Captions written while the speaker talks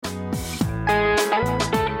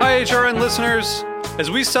HRN listeners.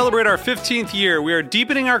 As we celebrate our 15th year, we are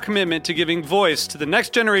deepening our commitment to giving voice to the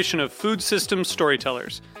next generation of food systems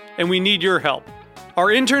storytellers, and we need your help. Our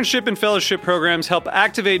internship and fellowship programs help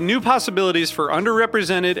activate new possibilities for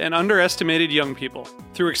underrepresented and underestimated young people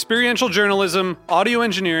through experiential journalism, audio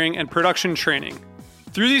engineering, and production training.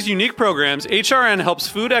 Through these unique programs, HRN helps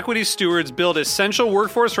food equity stewards build essential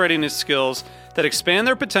workforce readiness skills that expand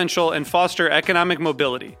their potential and foster economic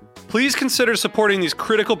mobility. Please consider supporting these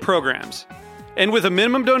critical programs. And with a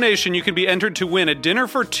minimum donation, you can be entered to win a dinner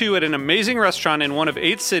for two at an amazing restaurant in one of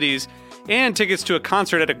 8 cities and tickets to a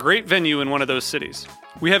concert at a great venue in one of those cities.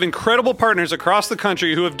 We have incredible partners across the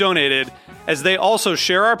country who have donated, as they also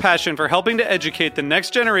share our passion for helping to educate the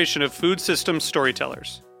next generation of food systems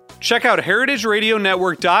storytellers. Check out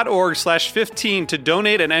heritageradionetwork.org/15 to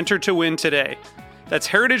donate and enter to win today. That's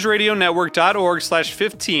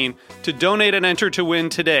heritageradionetwork.org/15 to donate and enter to win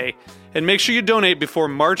today. And make sure you donate before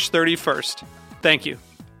March 31st. Thank you.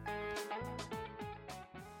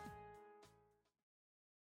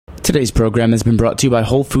 Today's program has been brought to you by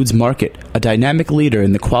Whole Foods Market, a dynamic leader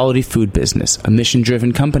in the quality food business, a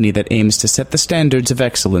mission-driven company that aims to set the standards of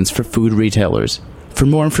excellence for food retailers. For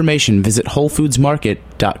more information, visit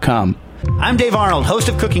WholeFoodsMarket.com. I'm Dave Arnold, host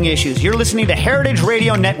of Cooking Issues. You're listening to Heritage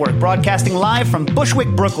Radio Network, broadcasting live from Bushwick,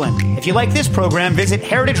 Brooklyn. If you like this program, visit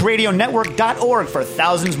heritageradionetwork.org for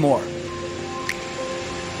thousands more.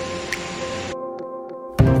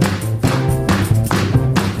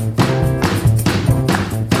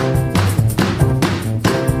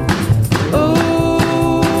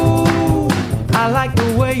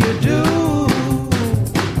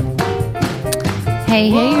 Hey,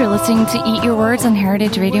 you're listening to Eat Your Words on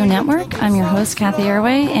Heritage Radio Network. I'm your host, Kathy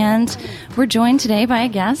Erway, and we're joined today by a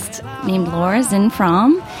guest named Laura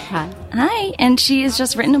Zinn-Fromm. Hi. And she has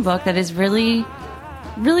just written a book that is really,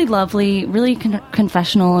 really lovely, really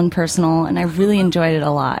confessional and personal, and I really enjoyed it a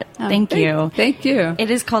lot. Thank you. Thank you. It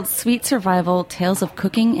is called Sweet Survival, Tales of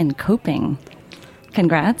Cooking and Coping.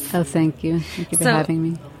 Congrats. Oh, thank you. Thank you for having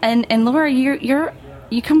me. And Laura, you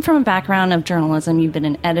come from a background of journalism. You've been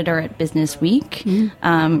an editor at Business Week.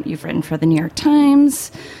 Mm-hmm. You've written for the New York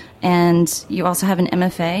Times. And you also have an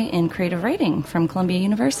MFA in creative writing from Columbia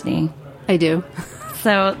University. I do.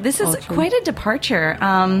 So this is quite a departure.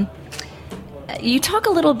 You talk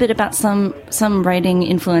a little bit about some writing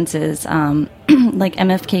influences, like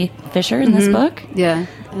MFK Fisher in this book. Yeah,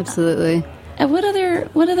 absolutely. What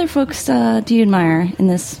other folks do you admire in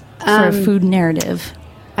this sort of food narrative?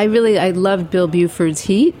 I loved Bill Buford's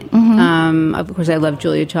Heat. Mm-hmm. Of course, I love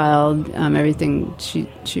Julia Child. Everything she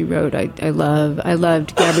wrote, I love. I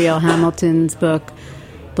loved Gabrielle Hamilton's book,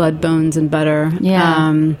 Blood, Bones, and Butter.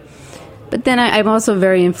 Yeah. But then I'm also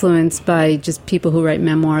very influenced by just people who write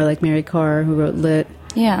memoir, like Mary Karr, who wrote Lit.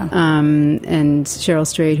 Yeah. And Cheryl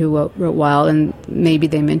Strayed, who wrote Wild. And maybe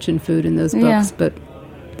they mentioned food in those books, but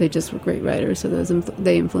they just were great writers, so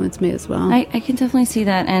they influenced me as well. I can definitely see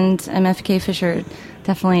that, and MFK Fisher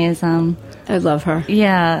definitely is. I love her.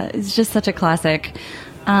 Yeah, it's just such a classic.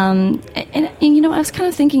 And you know, I was kind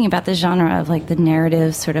of thinking about the genre of like the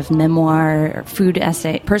narrative sort of memoir, or food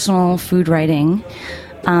essay, personal food writing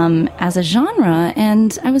as a genre,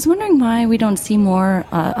 and I was wondering why we don't see more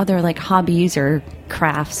other like hobbies or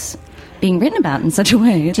crafts being written about in such a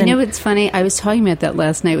way. Do you know what's funny? I was talking about that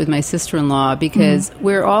last night with my sister-in-law because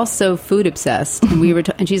we're all so food obsessed, and we were,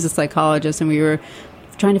 and she's a psychologist, and we were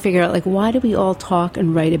trying to figure out like why do we all talk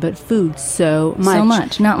and write about food so much? So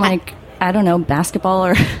much, not like I don't know, basketball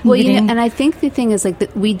or well, you know, and I think the thing is like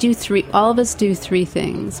that we do all of us do 3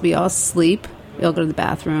 things. We all sleep, we all go to the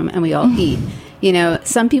bathroom, and we all eat. You know,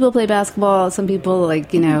 some people play basketball, some people,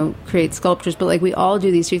 like, you know, create sculptures, but, like, we all do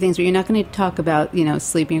these 3 things where you're not going to talk about, you know,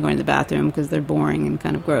 sleeping or going to the bathroom because they're boring and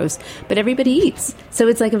kind of gross, but everybody eats. So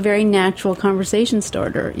it's like a very natural conversation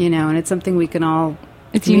starter, you know, and it's something we can all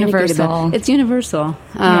It's universal. About. It's universal.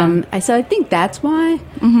 So I think that's why.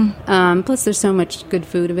 Mm-hmm. Plus, there's so much good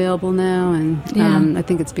food available now, and I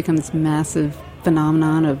think it's become this massive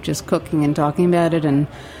phenomenon of just cooking and talking about it, and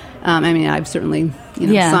I mean, I've certainly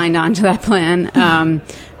signed on to that plan,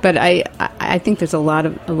 but I think there's a lot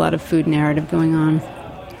of food narrative going on,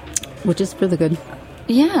 which is really good.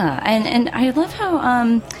 Yeah, and I love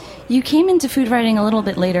how you came into food writing a little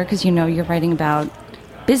bit later because you're writing about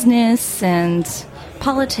business and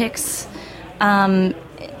politics, and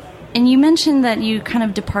you mentioned that you kind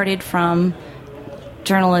of departed from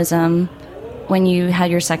journalism when you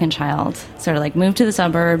had your second child, sort of like moved to the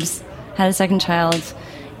suburbs, had a second child.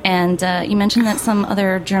 And you mentioned that some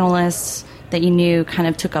other journalists that you knew kind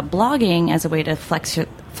of took up blogging as a way to flex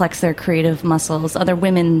their creative muscles, other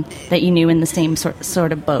women that you knew in the same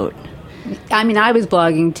sort of boat. I mean, I was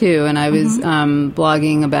blogging too, and I was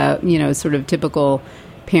blogging about, sort of typical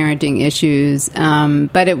parenting issues,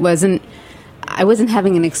 but it wasn't. I wasn't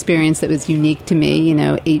having an experience that was unique to me.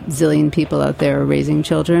 8 zillion people out there are raising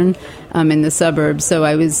children in the suburbs. So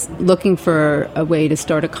I was looking for a way to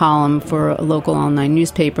start a column for a local online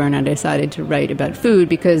newspaper, and I decided to write about food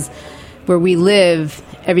because where we live,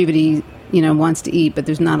 everybody, wants to eat, but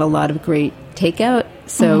there's not a lot of great takeout.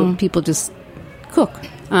 So people just cook.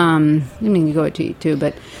 You go out to eat too,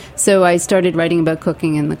 but so I started writing about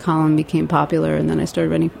cooking, and the column became popular, and then I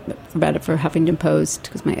started writing about it for Huffington Post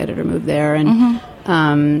because my editor moved there, and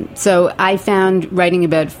so I found writing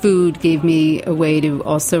about food gave me a way to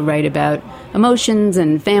also write about emotions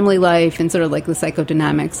and family life and sort of like the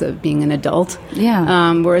psychodynamics of being an adult.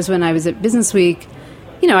 Yeah. Whereas when I was at Business Week,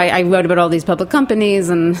 I wrote about all these public companies,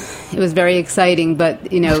 and it was very exciting, but,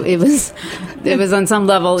 it was on some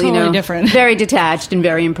level, totally different. Very detached and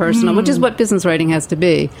very impersonal, which is what business writing has to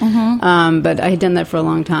be. But I had done that for a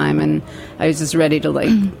long time, and I was just ready to,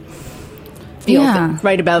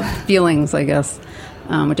 write about feelings, I guess,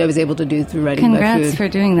 which I was able to do through writing about food. Congrats for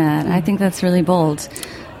doing that. I think that's really bold.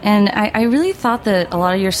 And I really thought that a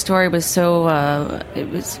lot of your story was it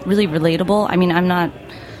was really relatable. I mean,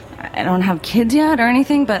 I don't have kids yet or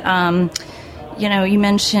anything, but, you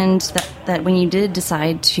mentioned that when you did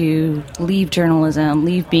decide to leave journalism,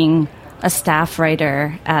 leave being a staff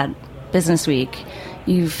writer at Business Week,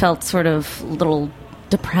 you felt sort of a little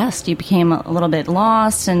depressed. You became a little bit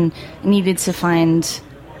lost and needed to find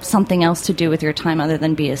something else to do with your time other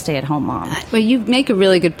than be a stay-at-home mom. Well, you make a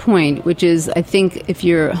really good point, which is I think if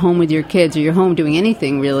you're home with your kids or you're home doing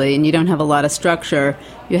anything really and you don't have a lot of structure,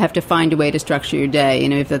 you have to find a way to structure your day,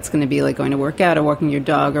 if that's going to be like going to work out or walking your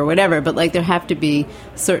dog or whatever, but there have to be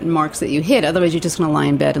certain marks that you hit, otherwise you're just going to lie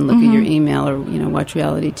in bed and look at your email or watch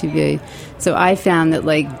reality TV. So I found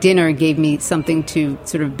that dinner gave me something to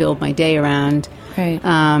sort of build my day around. Right.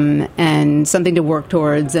 And something to work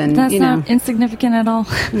towards, and that's not insignificant at all.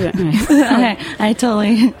 Yeah, right. I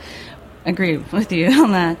totally agree with you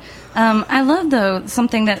on that. I love, though,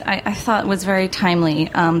 something that I thought was very timely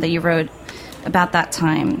that you wrote about that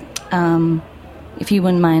time. If you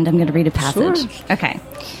wouldn't mind, I'm going to read a passage. Sure. Okay.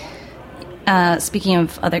 Speaking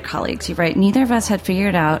of other colleagues, you write, neither of us had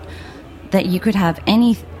figured out that you could have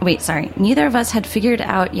neither of us had figured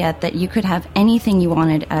out yet that you could have anything you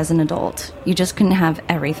wanted as an adult. You just couldn't have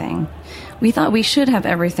everything. We thought we should have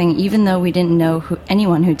everything, even though we didn't know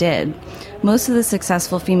anyone who did. Most of the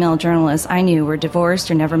successful female journalists I knew were divorced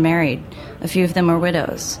or never married. A few of them were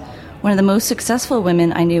widows. One of the most successful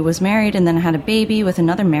women I knew was married and then had a baby with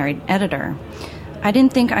another married editor. I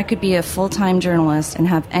didn't think I could be a full-time journalist and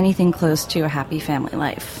have anything close to a happy family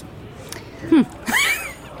life.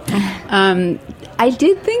 I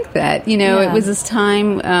did think that, it was this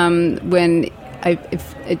time when,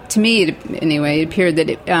 to me, it appeared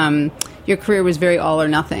that your career was very all or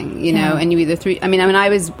nothing, and you either I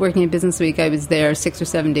was working at Business Week. I was there 6 or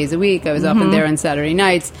 7 days a week. I was often there on Saturday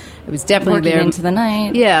nights. I was definitely working there into the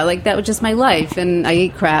night. Yeah, that was just my life, and I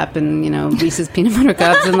ate crap and Reese's peanut butter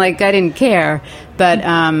cups, and I didn't care. But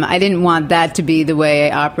I didn't want that to be the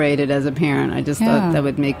way I operated as a parent. I just thought that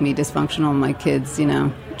would make me dysfunctional, and my kids,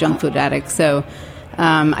 junk food addicts. So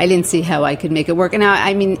I didn't see how I could make it work. And now,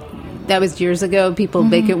 that was years ago. People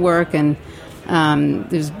make it work, and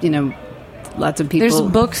there's lots of people. There's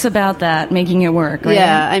books about that, making it work, right?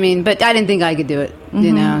 Yeah, but I didn't think I could do it,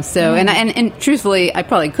 So, and truthfully, I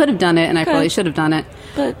probably could have done it, and I probably should have done it.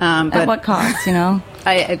 But at what cost,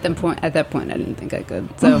 At that point, I didn't think I could.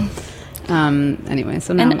 So, anyway,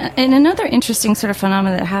 so now. And another interesting sort of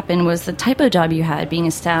phenomenon that happened was the type of job you had, being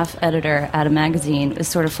a staff editor at a magazine, is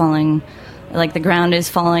sort of falling, the ground is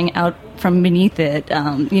falling out from beneath it,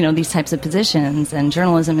 these types of positions, and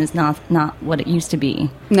journalism is not what it used to be.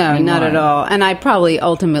 No, anymore. Not at all. And I probably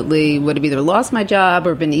ultimately would have either lost my job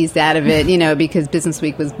or been eased out of it, because Business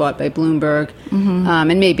Week was bought by Bloomberg,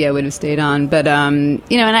 and maybe I would have stayed on. But, and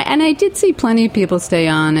I did see plenty of people stay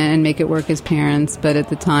on and make it work as parents, but at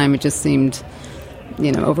the time it just seemed,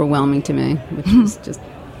 overwhelming to me, which was just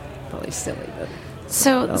probably silly. But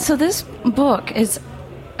so this book is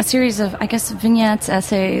a series of, I guess, vignettes,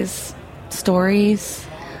 essays, stories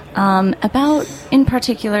about, in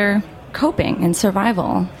particular, coping and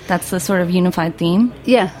survival. That's the sort of unified theme.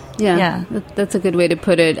 Yeah. That's a good way to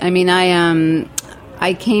put it.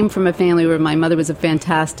 I came from a family where my mother is a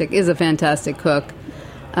fantastic cook.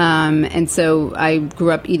 And so I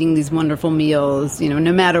grew up eating these wonderful meals,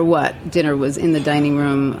 no matter what. Dinner was in the dining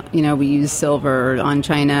room. We used silver on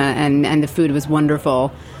china, and the food was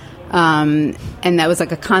wonderful. And that was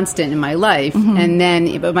like a constant in my life. And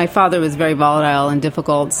then, but my father was very volatile and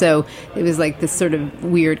difficult. So it was like this sort of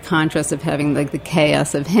weird contrast of having like the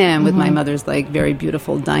chaos of him with my mother's like very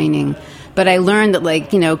beautiful dining. But I learned that, like,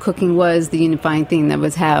 cooking was the unifying thing. That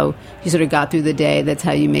was how you sort of got through the day. That's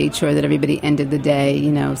how you made sure that everybody ended the day,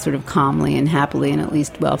 sort of calmly and happily and at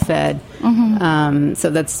least well fed. So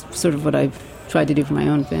that's sort of what I've tried to do for my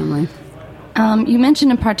own family. You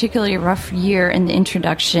mentioned a particularly rough year in the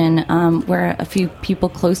introduction where a few people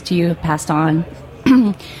close to you have passed on.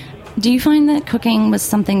 Do you find that cooking was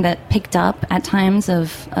something that picked up at times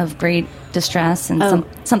of great distress and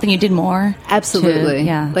something you did more? Absolutely.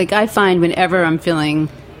 Yeah. Like, I find whenever I'm feeling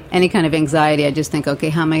any kind of anxiety, I just think, okay,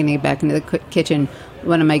 how am I going to get back into the kitchen?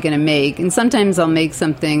 What am I going to make? And sometimes I'll make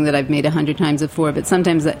something that I've made 100 times before, but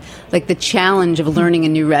sometimes like the challenge of learning a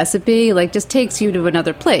new recipe like just takes you to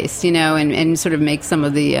another place, and sort of makes some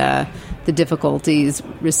of the difficulties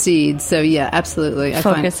recede. So yeah, absolutely.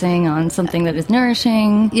 Focusing on something that is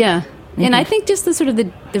nourishing. Yeah. And I think just the sort of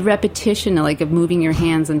the repetition, like, of moving your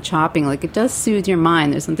hands and chopping, like, it does soothe your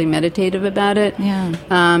mind. There's something meditative about it.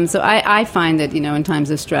 Yeah. So I find that, in times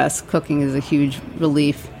of stress, cooking is a huge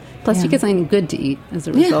relief. Plus, you get something good to eat as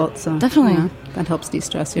a result. So definitely. That helps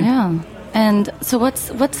de-stress you. Yeah. And so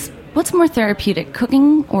what's more therapeutic,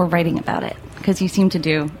 cooking or writing about it? Because you seem to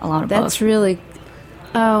do a lot of both. That's really...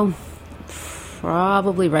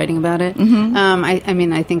 probably writing about it. I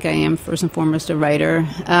mean, I think I am first and foremost a writer.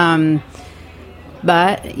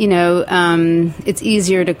 But, it's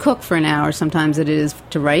easier to cook for an hour sometimes than it is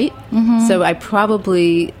to write. So I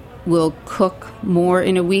probably will cook more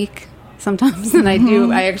in a week sometimes than I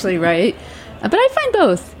do. I actually write. But I find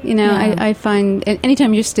both. I find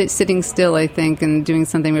anytime you're sitting still, I think, and doing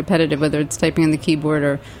something repetitive, whether it's typing on the keyboard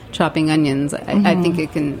or chopping onions, I think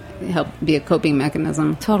it can help be a coping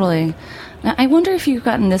mechanism. Totally. Now, I wonder if you've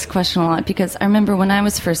gotten this question a lot, because I remember when I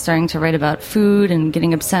was first starting to write about food and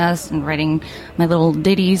getting obsessed and writing my little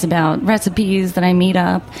ditties about recipes that I made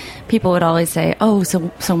up, people would always say, "Oh, so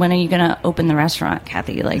when are you going to open the restaurant,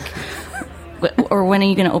 Kathy?" Like, or when are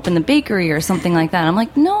you going to open the bakery or something like that? I'm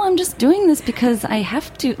like, no, I'm just doing this because I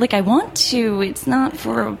have to. Like, I want to. It's not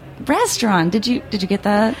for a restaurant. Did you get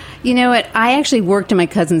that? You know what? I actually worked in my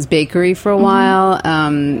cousin's bakery for a while.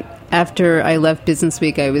 After I left Business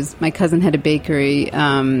Week, my cousin had a bakery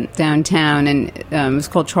downtown, and it was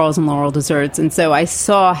called Charles and Laurel Desserts. And so I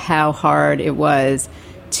saw how hard it was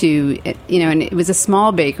to, and it was a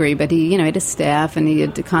small bakery, but he had a staff, and he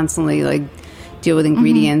had to constantly deal with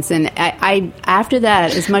ingredients. And I after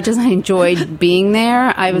that, as much as I enjoyed being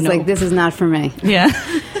there, I was like, this is not for me. Yeah.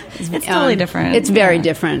 It's totally different. It's very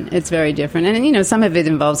different. It's very different. And, some of it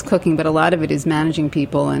involves cooking, but a lot of it is managing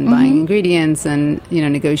people and buying ingredients and,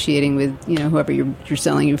 negotiating with, whoever you're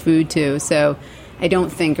selling your food to. So I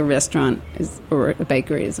don't think a restaurant or a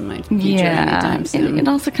bakery is in my future anytime soon. It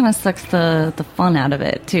also kind of sucks the fun out of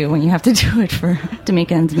it, too, when you have to do it to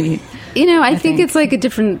make ends meet. I think it's like a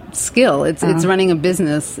different skill. It's running a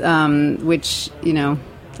business, which,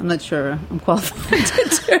 I'm not sure I'm qualified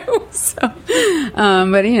to do. So,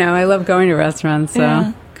 but I love going to restaurants.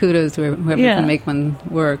 So kudos to whoever can make one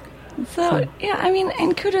work. So yeah, I mean,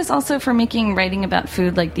 and kudos also for making writing about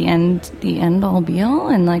food like the end all be all,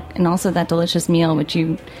 and also that delicious meal, which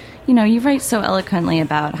you write so eloquently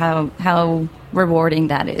about how rewarding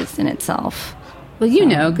that is in itself. Well,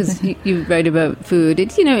 because you write about food.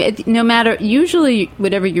 No matter, usually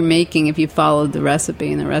whatever you're making, if you follow the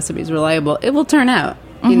recipe and the recipe is reliable, it will turn out.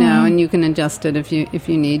 And you can adjust it if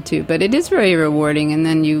you need to. But it is very rewarding, and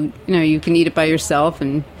then you can eat it by yourself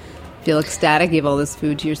and feel ecstatic. You have all this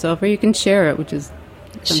food to yourself, or you can share it, which is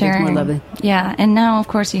something more lovely. Yeah, and now of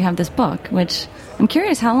course you have this book, which I'm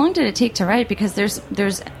curious, how long did it take to write? Because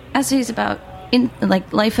there's essays about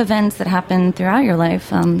life events that happen throughout your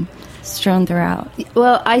life. Strewn throughout.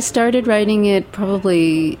 Well, I started writing it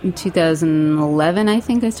probably in 2011. I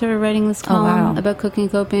think I started writing this column about cooking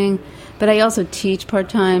and coping. But I also teach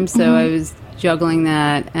part-time, so I was juggling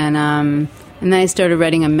that. And then I started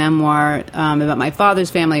writing a memoir about my father's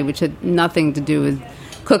family, which had nothing to do with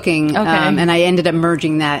cooking. Okay. And I ended up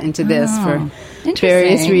merging that into this for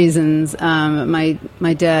various reasons.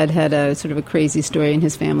 My dad had a sort of a crazy story in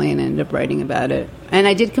his family, and I ended up writing about it. And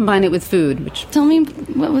I did combine it with food. Tell me,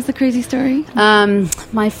 what was the crazy story?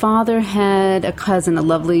 My father had a cousin, a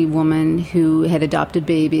lovely woman, who had adopted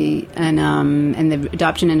baby, and the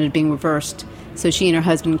adoption ended up being reversed. So she and her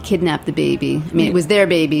husband kidnapped the baby. I mean, it was their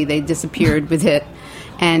baby. They disappeared with it,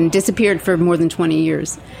 and disappeared for more than 20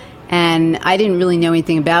 years. And I didn't really know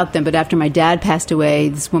anything about them, but after my dad passed away,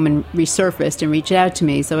 this woman resurfaced and reached out to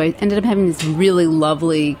me. So I ended up having this really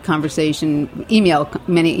lovely conversation,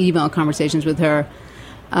 many email conversations with her.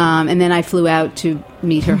 And then I flew out to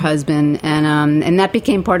meet her husband, and that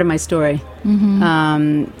became part of my story.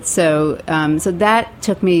 So that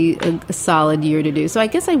took me a solid year to do. So I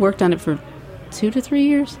guess I worked on it for 2 to 3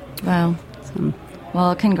 years. Wow.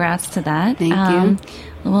 Well, congrats to that. Thank you.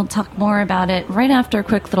 We'll talk more about it right after a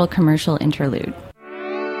quick little commercial interlude.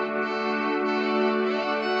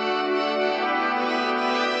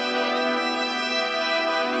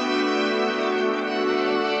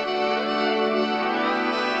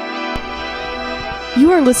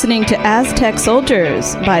 You are listening to Aztec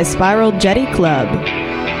Soldiers by Spiral Jetty Club.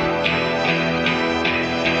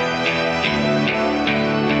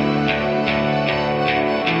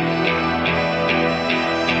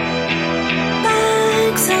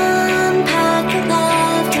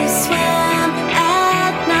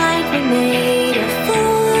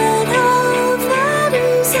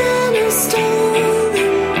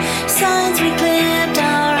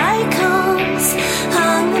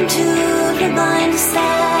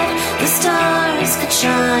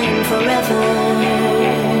 Shine forever.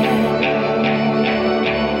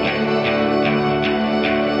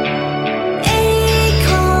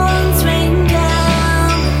 Acorns rain down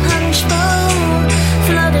the punch bowl,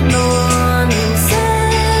 flooded morning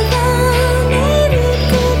serenaded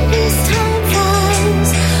goodness, time flies.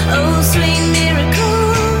 Oh, sweet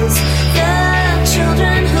miracles, the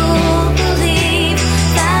children who believe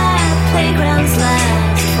that playgrounds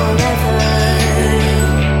last forever.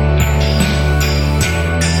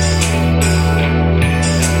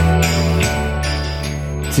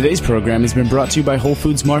 Today's program has been brought to you by Whole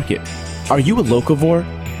Foods Market. Are you a locavore?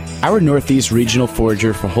 Our Northeast regional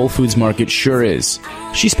forager for Whole Foods Market sure is.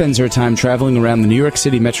 She spends her time traveling around the New York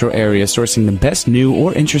City metro area sourcing the best new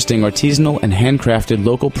or interesting artisanal and handcrafted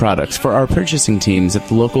local products for our purchasing teams at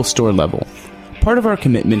the local store level. Part of our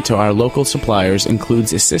commitment to our local suppliers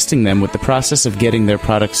includes assisting them with the process of getting their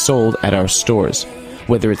products sold at our stores.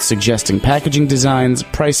 Whether it's suggesting packaging designs,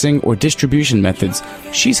 pricing, or distribution methods,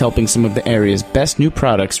 she's helping some of the area's best new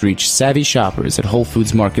products reach savvy shoppers at Whole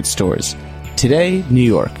Foods Market stores. Today, New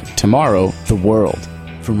York. Tomorrow, the world.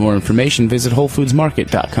 For more information, visit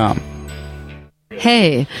WholeFoodsMarket.com.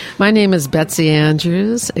 Hey, my name is Betsy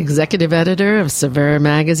Andrews, executive editor of Saveur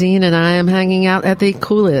magazine, and I am hanging out at the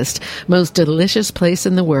coolest, most delicious place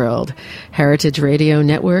in the world,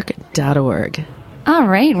 heritageradionetwork.org. All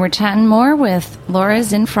right, we're chatting more with Laura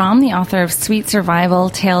Zinfrom, the author of Sweet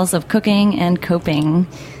Survival, Tales of Cooking and Coping.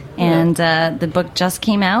 And the book just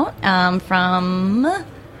came out from,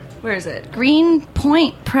 where is it? Green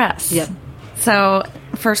Point Press. Yep. So,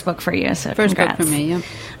 first book for you, so First congrats. book for me, yeah.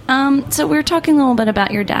 So we were talking a little bit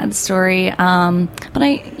about your dad's story,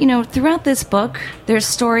 but throughout this book, there's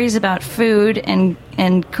stories about food and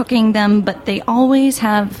cooking them, but they always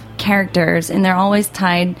have characters, and they're always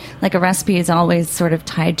tied, like a recipe is always sort of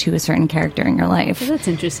tied to a certain character in your life. Well, that's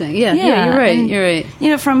interesting. Yeah, you're right. And, you're right.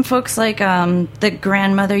 You know, from folks like the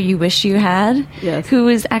grandmother you wish you had, yes, who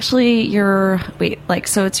is actually so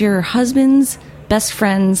it's your husband's best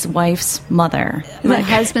friend's wife's mother. My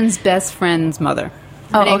husband's best friend's mother.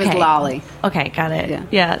 Her name is Lolly. Okay, got it.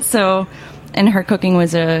 Yeah. So, and her cooking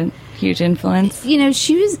was a huge influence. You know,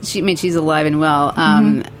 she's alive and well.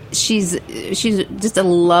 She's just a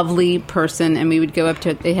lovely person, and we would go up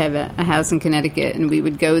to, they have a house in Connecticut, and we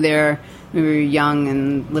would go there when we were young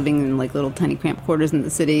and living in like little tiny cramped quarters in the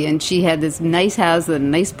city. And she had this nice house with a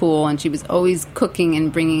nice pool, and she was always cooking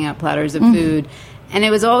and bringing out platters of food. And it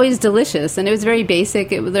was always delicious, and it was very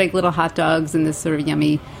basic. It was like little hot dogs and this sort of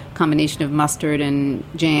yummy combination of mustard and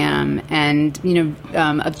jam. And,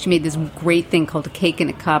 she made this great thing called a cake in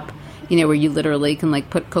a cup, where you literally can like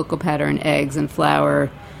put cocoa powder and eggs and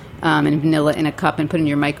flour and vanilla in a cup and put it in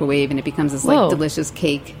your microwave, and it becomes this like delicious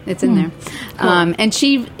cake. It's in there. Cool. And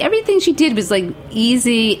everything she did was like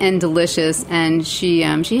easy and delicious, and she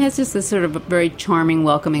has just this sort of very charming,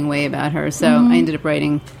 welcoming way about her. So I ended up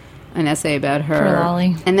writing an essay about her. For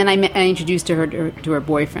Lolly. And then I introduced her to her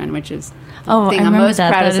boyfriend, which is I remember most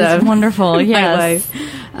that. proudest That is of wonderful. my Yes. life.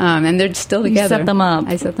 And they're still together. You set them up.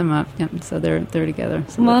 I set them up. Yep. So they're together.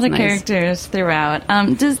 So a lot of nice. characters throughout.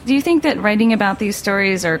 Do you think that writing about these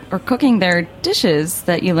stories or cooking their dishes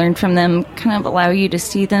that you learned from them kind of allow you to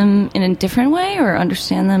see them in a different way or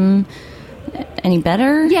understand them any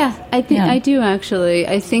better? Yeah, I think I do actually.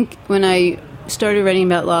 I think when I started writing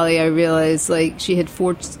about Lolly, I realized like she had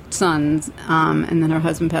 4 sons, and then her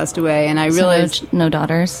husband passed away, and I realized no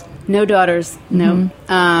daughters. No daughters. No.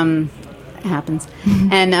 It happens.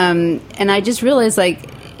 And I just realized like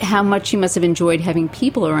how much she must have enjoyed having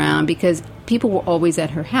people around, because people were always at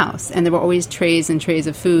her house, and there were always trays and trays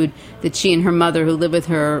of food that she and her mother, who lived with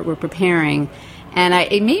her, were preparing. And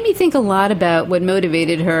it made me think a lot about what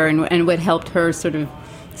motivated her and what helped her sort of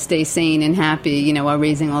stay sane and happy, you know, while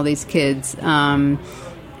raising all these kids. And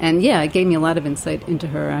yeah, it gave me a lot of insight into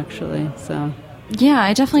her, actually. So Yeah,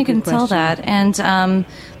 I definitely can Good tell question. that. And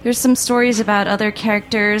there's some stories about other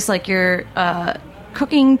characters, like your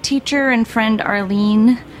cooking teacher and friend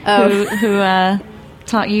Arlene, who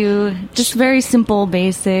taught you just very simple,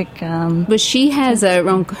 basic. But she has her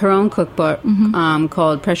own cookbook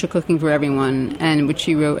called Pressure Cooking for Everyone, and which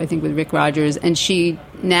she wrote, I think, with Rick Rogers. And she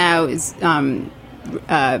now is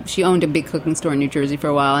she owned a big cooking store in New Jersey for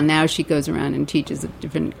a while, and now she goes around and teaches at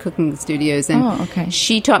different cooking studios. And Oh, okay.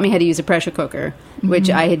 she taught me how to use a pressure cooker, which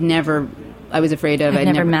I was afraid of. I've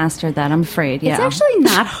never mastered that, I'm afraid. Yeah. It's actually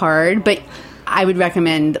not hard, but I would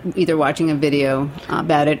recommend either watching a video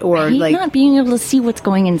about it or I hate like not being able to see what's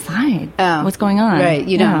going inside, what's going on. Right,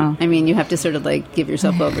 you Yeah. don't. I mean, you have to sort of like give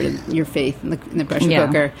yourself over to your faith in the pressure Yeah.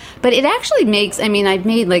 cooker. But it actually makes, I mean, I've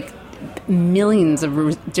made like millions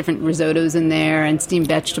of different risottos in there and steamed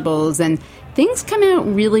vegetables, and things come out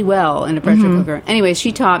really well in a pressure cooker. Anyway,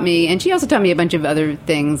 she taught me, and she also taught me a bunch of other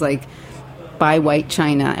things like buy white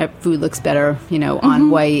china. Food looks better, you know, on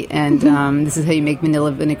white, and this is how you make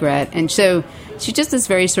vanilla vinaigrette. And so she's just this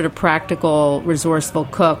very sort of practical, resourceful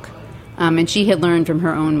cook. And she had learned from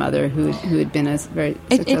her own mother, who had been a very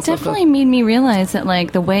successful It definitely cook. made me realize that,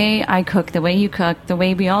 like, the way I cook, the way you cook, the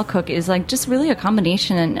way we all cook is, like, just really a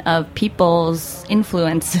combination of people's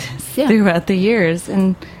influences Yeah. throughout the years.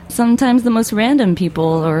 And sometimes the most random people,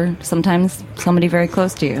 or sometimes somebody very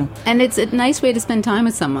close to you. And it's a nice way to spend time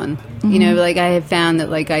with someone. You know, like I have found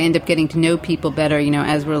that like I end up getting to know people better, you know,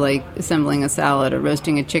 as we're like assembling a salad or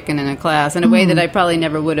roasting a chicken in a class in a way that I probably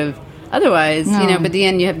never would have otherwise, you know, but at the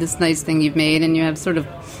end you have this nice thing you've made, and you have sort of,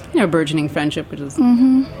 you know, burgeoning friendship, which is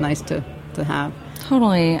nice to have.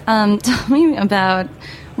 Totally. Tell me about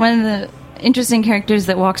one of the interesting characters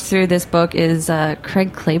that walks through this book is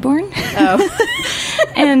Craig Claiborne.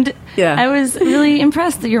 And Yeah. I was really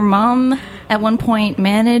impressed that your mom at one point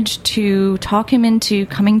managed to talk him into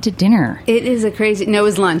coming to dinner. It is a crazy. No, it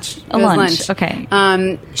was lunch. It was lunch,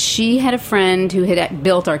 okay. She had a friend who had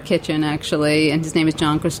built our kitchen, actually, and his name is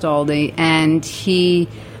John Cristaldi, and she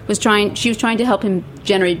was trying to help him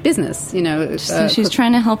generate business. You know, So she's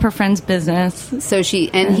trying to help her friend's business. So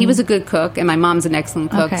he was a good cook, and my mom's an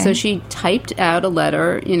excellent cook. Okay. So she typed out a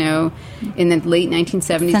letter, you know, in the late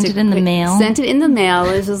 1970s. Sent it in the mail? Sent it in the mail.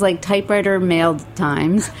 This was like typewriter mail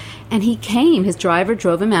times. And he came. His driver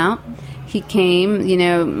drove him out. He came, you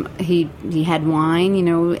know, he had wine, you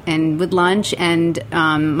know, and with lunch. And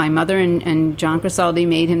my mother and John Cristaldi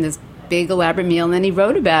made him this big, elaborate meal. And then he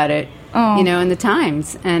wrote about it, you know, in the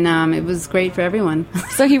Times. And it was great for everyone.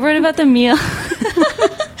 So he wrote about the meal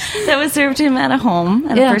that was served to him at a home,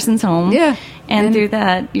 at a Yeah. person's home. Yeah. And through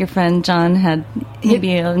that, your friend John had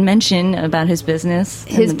maybe a mention about his business.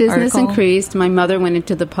 in His the business article. increased. My mother went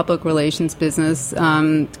into the public relations business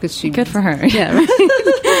because she Good for her. Yeah,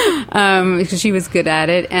 right. Because she was good at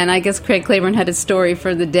it. And I guess Craig Claiborne had a story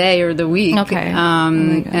for the day or the week. Okay. Oh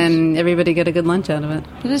my gosh. And everybody got a good lunch out of it.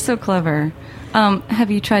 It is so clever. Have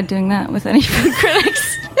you tried doing that with any food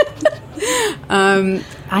critics?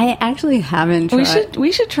 I actually haven't tried.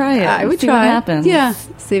 We should try it. I would see try. what happens. Yeah,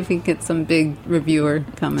 see if we can get some big reviewer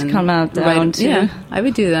come out down to- Yeah, I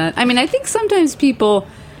would do that. I mean, I think sometimes people,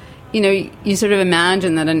 you know, you sort of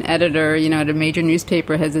imagine that an editor, you know, at a major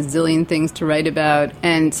newspaper has a zillion things to write about,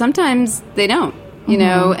 and sometimes they don't, you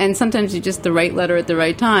know, and sometimes you just the right letter at the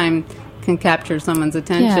right time can capture someone's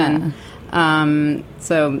attention.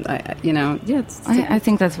 So, you know, yeah, I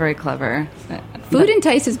think that's very clever. food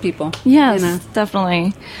entices people. Yes, you know.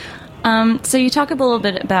 definitely. So you talk a little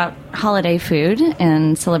bit about holiday food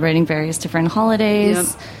and celebrating various different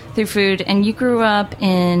holidays through food. And you grew up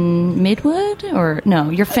in Midwood, or no?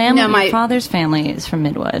 Your family, No, your father's family is from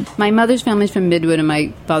Midwood. My mother's family's from Midwood, and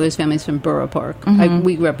my father's family's from Borough Park. I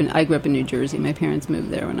grew up in New Jersey. My parents moved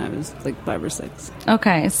there when I was like 5 or 6.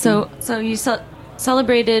 Okay, so you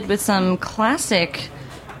celebrated with some classic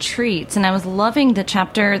treats, and I was loving the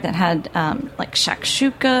chapter that had like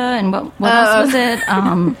shakshuka and what else was it?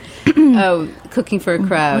 Oh, cooking for a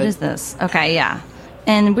crowd. What is this? Okay, yeah.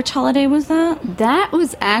 And which holiday was that? That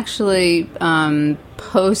was actually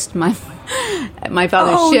post my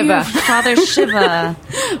father's Oh, Shiva. your father's Shiva.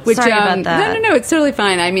 Which, Sorry about that. No, it's totally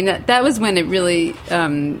fine. I mean, that was when it really,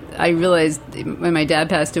 I realized when my dad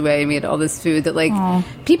passed away and we had all this food that, like,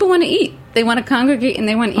 people want to eat. They want to congregate and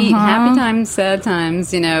they want to eat. Happy times, sad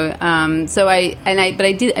times, you know.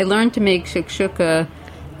 I learned to make shakshuka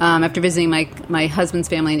after visiting my husband's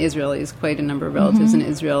family in Israel. He has quite a number of relatives in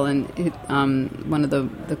Israel, and one of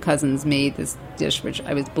the cousins made this dish, which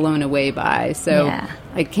I was blown away by. So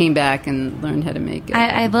I came back and learned how to make it.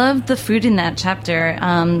 I loved the food in that chapter,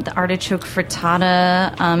 the artichoke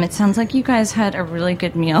frittata. It sounds like you guys had a really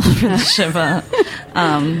good meal for the Shiva.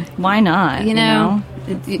 Why not? You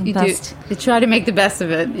try to make the best of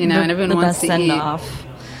it, and everyone wants to eat. Off.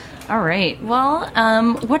 All right. Well,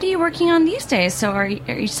 what are you working on these days? So are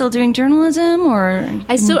you still doing journalism, or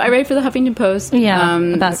I write for the Huffington Post. Yeah,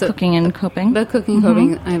 about cooking and coping. About cooking and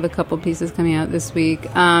coping. I have a couple pieces coming out this week.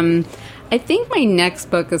 I think my next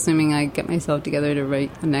book, assuming I get myself together to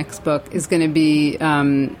write the next book, is going to be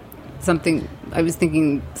something. I was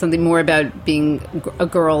thinking something more about being a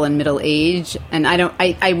girl in middle age, and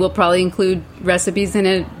I will probably include recipes in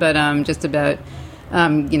it, but just about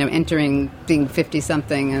entering being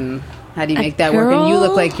 50-something and how do you make that work? And you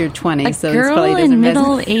look like you're 20, so this probably doesn't in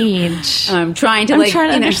middle age. Trying to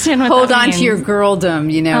understand what hold that on means. to your girldom,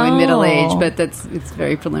 in middle age, but it's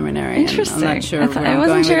very preliminary. Interesting. I'm not sure. I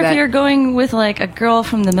wasn't sure if you're going with like a girl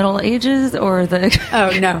from the Middle Ages or the.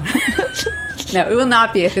 Oh no, no, it will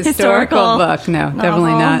not be a historical book. No,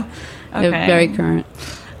 definitely not. Okay. Very current.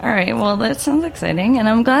 All right. Well, that sounds exciting, and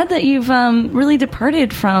I'm glad that you've really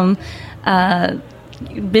departed from.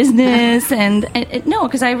 Business and no,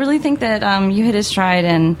 because I really think that you hit a stride,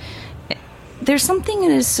 and there's something that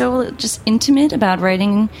is so just intimate about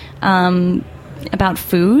writing about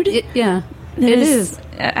food. It is.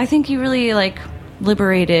 I think you really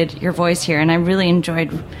liberated your voice here, and I really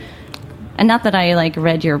enjoyed. And not that I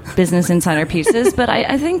read your Business Insider pieces, but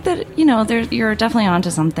I think that you're definitely onto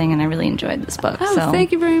something, and I really enjoyed this book. Oh, so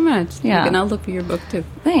thank you very much. Yeah, and I'll look for your book too.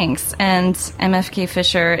 Thanks. And MFK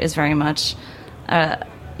Fisher is very much.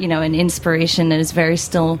 An inspiration that is very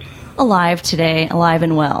still alive today, alive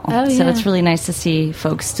and well. Oh, yeah. So it's really nice to see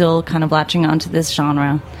folks still kind of latching on to this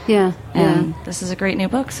genre. Yeah. And this is a great new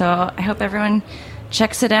book. So I hope everyone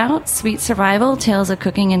checks it out. Sweet Survival, Tales of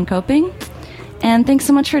Cooking and Coping. And thanks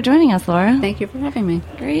so much for joining us, Laura. Thank you for having me.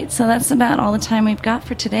 Great. So that's about all the time we've got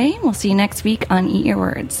for today. We'll see you next week on Eat Your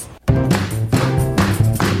Words.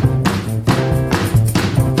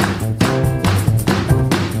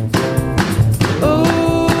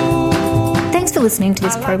 Thanks for listening to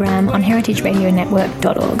this program on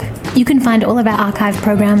heritageradionetwork.org. You can find all of our archive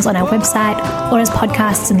programs on our website or as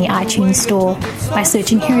podcasts in the iTunes store by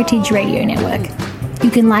searching Heritage Radio Network. You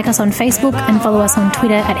can like us on Facebook and follow us on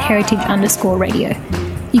Twitter at heritage_radio.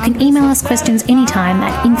 You can email us questions anytime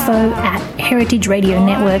at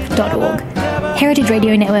info@heritageradionetwork.org. Heritage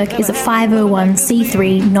Radio Network is a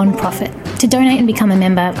 501c3 non-profit. To donate and become a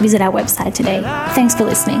member, visit our website today. Thanks for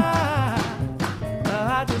listening.